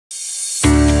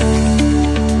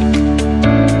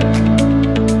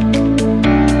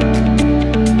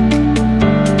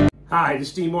Hi, this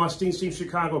is Dean Moss, Dean Steve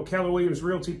Chicago, Keller Williams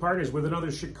Realty Partners with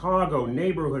another Chicago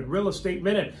Neighborhood Real Estate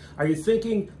Minute. Are you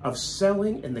thinking of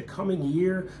selling in the coming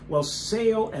year? Well,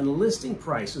 sale and listing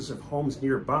prices of homes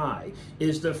nearby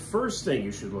is the first thing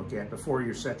you should look at before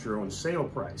you set your own sale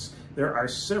price. There are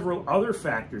several other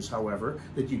factors, however,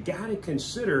 that you got to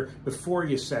consider before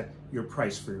you set your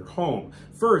price for your home.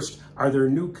 First, are there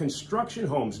new construction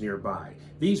homes nearby?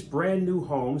 These brand new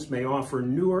homes may offer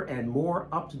newer and more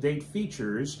up-to-date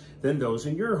features than those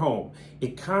in your home.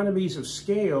 Economies of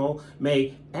scale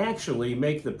may actually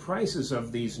make the prices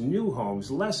of these new homes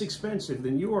less expensive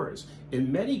than yours.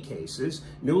 In many cases,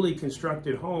 newly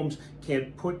constructed homes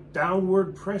can put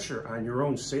downward pressure on your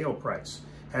own sale price.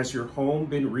 Has your home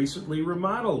been recently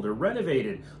remodeled or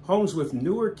renovated? Homes with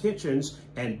newer kitchens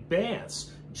and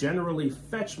baths generally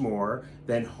fetch more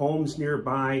than homes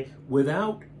nearby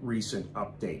without recent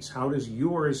updates. How does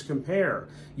yours compare?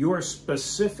 Your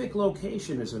specific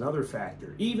location is another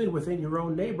factor, even within your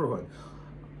own neighborhood.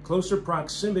 Closer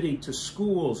proximity to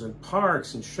schools and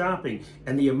parks and shopping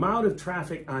and the amount of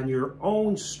traffic on your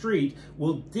own street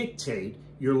will dictate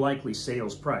your likely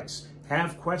sales price.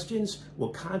 Have questions? Well,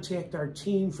 contact our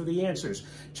team for the answers.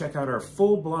 Check out our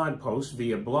full blog post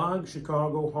via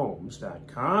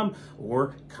blogchicagohomes.com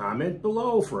or comment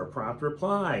below for a prompt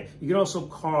reply. You can also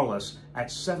call us at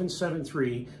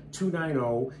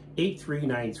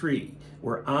 773-290-8393.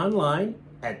 We're online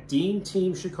at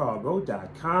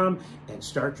deanteamchicago.com and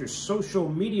start your social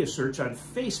media search on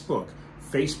Facebook,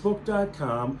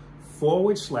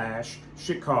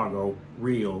 facebook.com/Chicago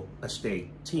Real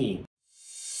Estate Team.